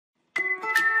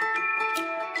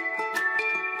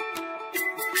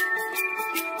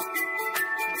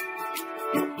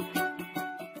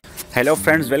Hello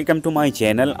friends, welcome to my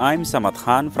channel. I'm Samad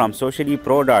Khan from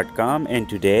sociallypro.com, and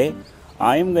today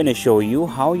I'm going to show you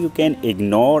how you can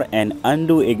ignore and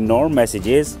undo ignore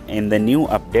messages in the new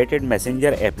updated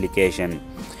Messenger application.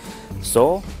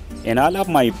 So in all of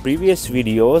my previous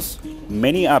videos,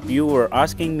 many of you were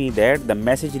asking me that the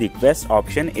message request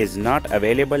option is not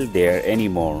available there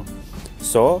anymore.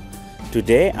 So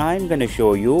today I'm going to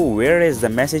show you where is the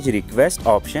message request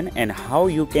option and how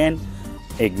you can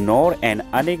ignore and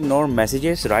unignore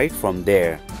messages right from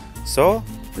there. So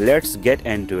let's get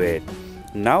into it.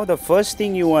 Now the first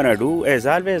thing you want to do, as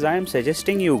always, I am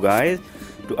suggesting you guys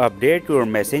to update your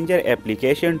Messenger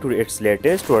application to its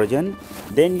latest version.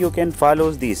 Then you can follow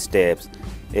these steps.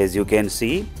 As you can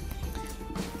see,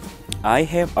 I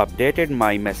have updated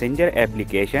my Messenger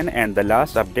application, and the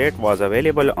last update was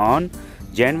available on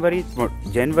January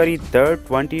 3rd,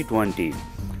 2020.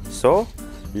 So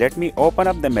let me open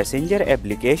up the Messenger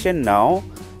application now,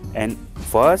 and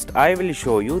first I will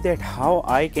show you that how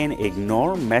I can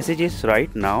ignore messages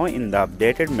right now in the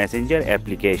updated Messenger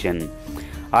application.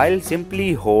 I'll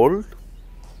simply hold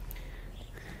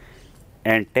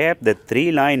and tap the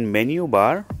 3-line menu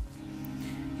bar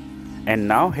and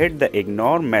now hit the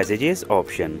ignore messages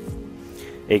option.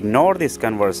 Ignore this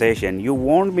conversation. You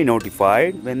won't be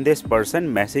notified when this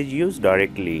person messages you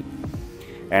directly,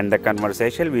 and the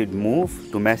conversation will move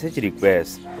to message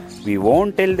request. We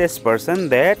won't tell this person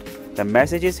that the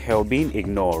messages have been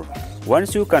ignored.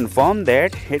 Once you confirm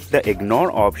that, hit the ignore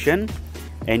option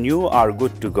and you are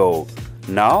good to go.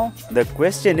 Now the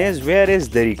question is, where is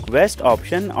the request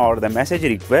option or the message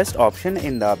request option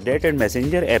in the updated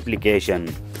Messenger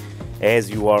application?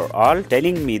 As you are all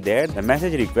telling me that the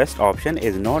message request option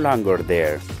is no longer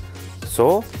there.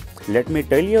 So let me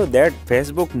tell you that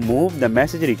Facebook moved the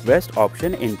message request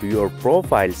option into your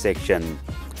profile section.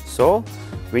 So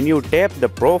when you tap the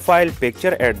profile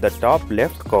picture at the top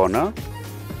left corner,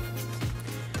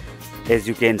 as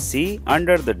you can see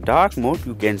under the dark mode,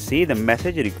 you can see the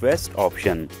message request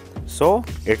option. So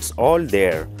it's all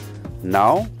there.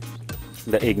 Now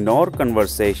the ignore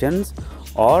conversations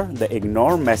or the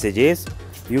ignore messages,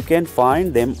 you can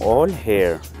find them all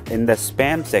here in the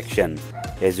spam section.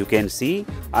 As you can see,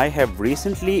 I have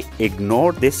recently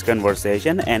ignored this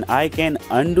conversation and I can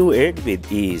undo it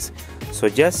with ease. So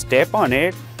just tap on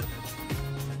it,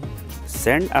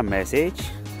 send a message,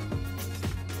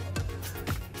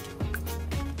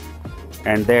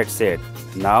 and that's it.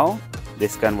 Now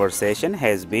this conversation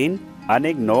has been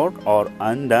unignored or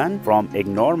undone from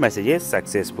ignore messages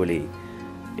successfully.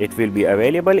 It will be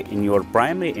available in your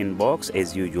primary inbox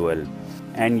as usual.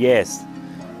 And yes,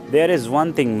 there is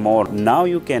one thing more. Now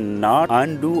you cannot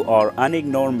undo or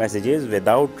unignore messages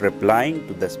without replying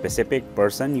to the specific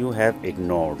person you have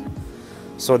ignored.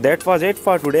 So that was it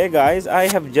for today, guys. I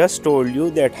have just told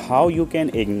you that how you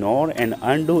can ignore and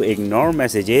undo ignore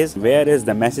messages. Where is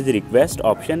the message request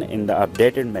option in the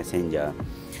updated Messenger?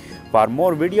 For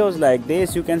more videos like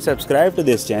this, you can subscribe to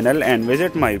this channel and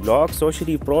visit my blog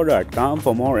sociallypro.com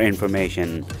for more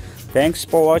information. Thanks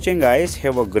for watching, guys.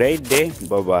 Have a great day.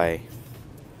 Bye bye.